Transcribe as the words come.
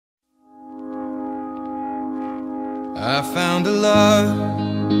I found a love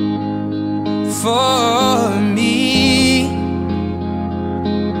for me.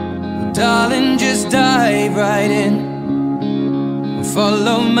 Well, darling, just dive right in and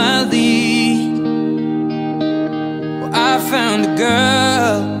follow my lead. Well, I found a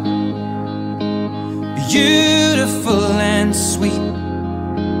girl, beautiful and sweet.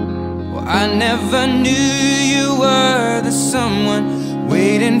 Well, I never knew you were the someone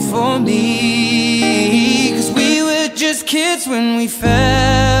waiting for me. 'Cause we were just kids when we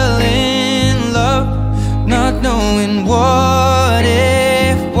fell in love, not knowing what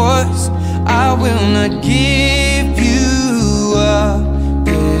it was. I will not give you up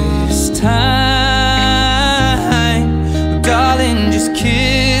this time. Oh, darling, just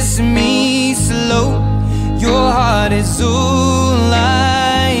kiss me slow. Your heart is all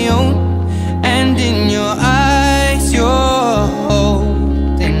I own, and in your eyes you're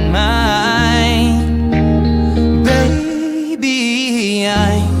holding mine. Baby,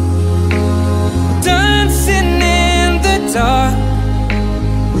 I'm dancing in the dark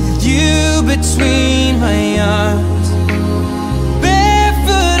with you between my arms,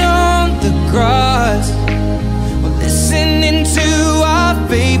 barefoot on the grass. We're listening to our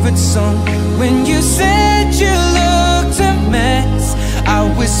favorite song. When you said you looked a mess, I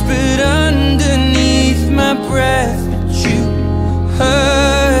whispered underneath my breath, but you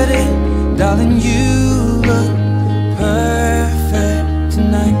heard it. Darling, you look perfect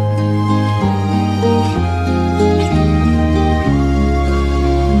tonight.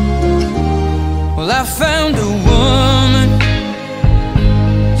 Well, I found a woman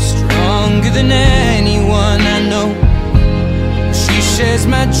stronger than anyone I know. She shares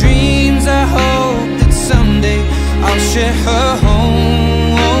my dreams. I hope that someday I'll share her home.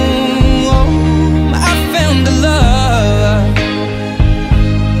 I found a love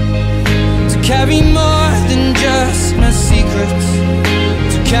to carry more than just my secrets,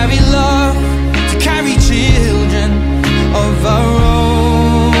 to carry love, to carry children of our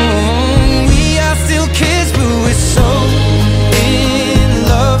own. We are still kids, but we're so in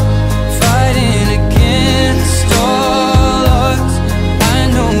love, fighting against all odds. I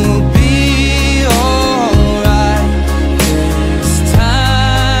know we'll be alright this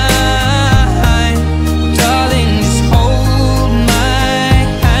time. Darling, just hold my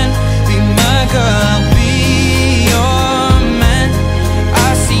hand, be my girl, I'll be your man. I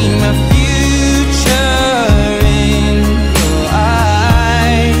see my future in your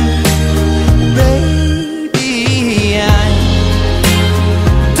eyes. Baby, I'm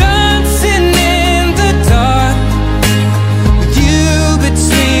dancing in the dark with you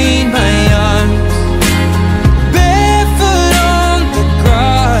between my arms, barefoot on the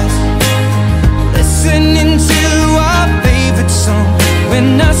grass, listening to our favorite song. When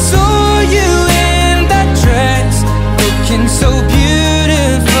I saw you in that dress, looking so beautiful,